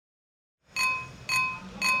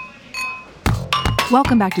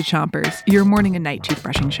Welcome back to Chompers, your morning and night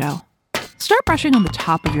toothbrushing show. Start brushing on the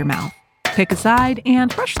top of your mouth. Pick a side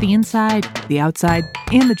and brush the inside, the outside,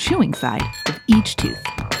 and the chewing side of each tooth.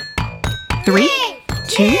 3,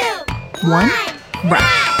 2, 1,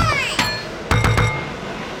 brush.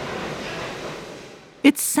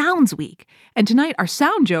 It sounds weak, and tonight our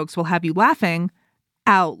sound jokes will have you laughing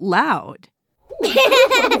out loud.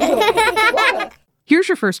 Here's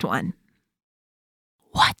your first one.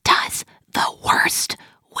 What does the worst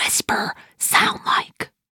whisper sound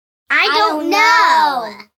like? I don't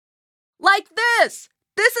know. Like this.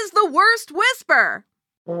 This is the worst whisper.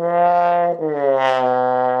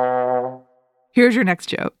 Here's your next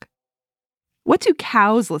joke. What do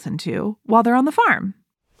cows listen to while they're on the farm?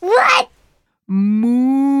 What?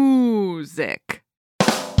 Music.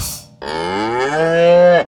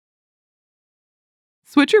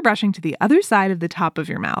 Switch your brushing to the other side of the top of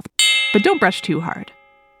your mouth, but don't brush too hard.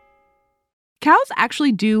 Cows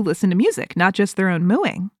actually do listen to music, not just their own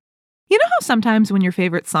mooing. You know how sometimes when your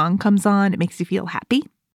favorite song comes on, it makes you feel happy?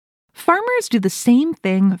 Farmers do the same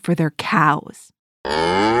thing for their cows.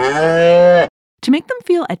 To make them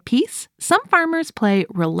feel at peace, some farmers play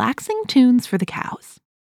relaxing tunes for the cows.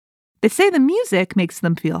 They say the music makes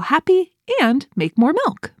them feel happy and make more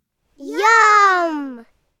milk. Yum!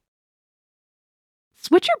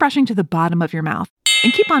 Switch your brushing to the bottom of your mouth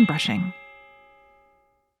and keep on brushing.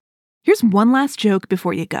 Here's one last joke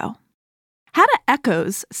before you go. How do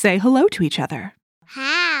echoes say hello to each other?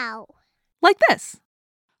 How? Like this.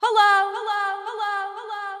 Hello, hello, hello,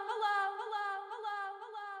 hello, hello, hello,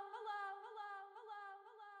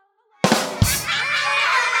 hello.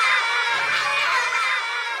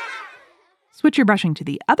 Switch your brushing to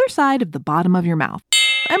the other side of the bottom of your mouth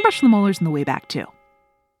and brush the molars on the way back too.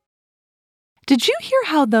 Did you hear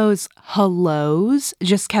how those hellos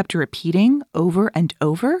just kept repeating over and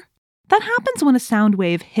over? That happens when a sound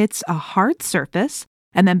wave hits a hard surface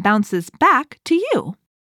and then bounces back to you.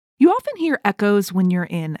 You often hear echoes when you're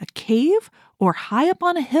in a cave or high up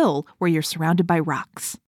on a hill where you're surrounded by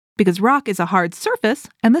rocks, because rock is a hard surface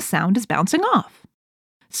and the sound is bouncing off.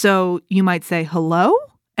 So you might say hello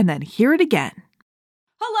and then hear it again.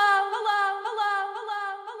 Hello, hello, hello,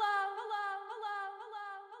 hello, hello, hello,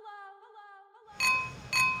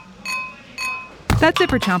 hello. That's it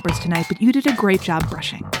for Chompers tonight, but you did a great job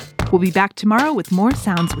brushing. We'll be back tomorrow with more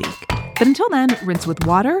Sounds Week. But until then, rinse with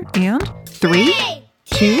water and 3,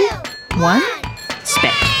 2, 1,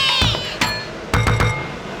 spit.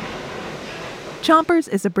 Chompers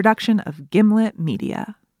is a production of Gimlet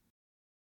Media.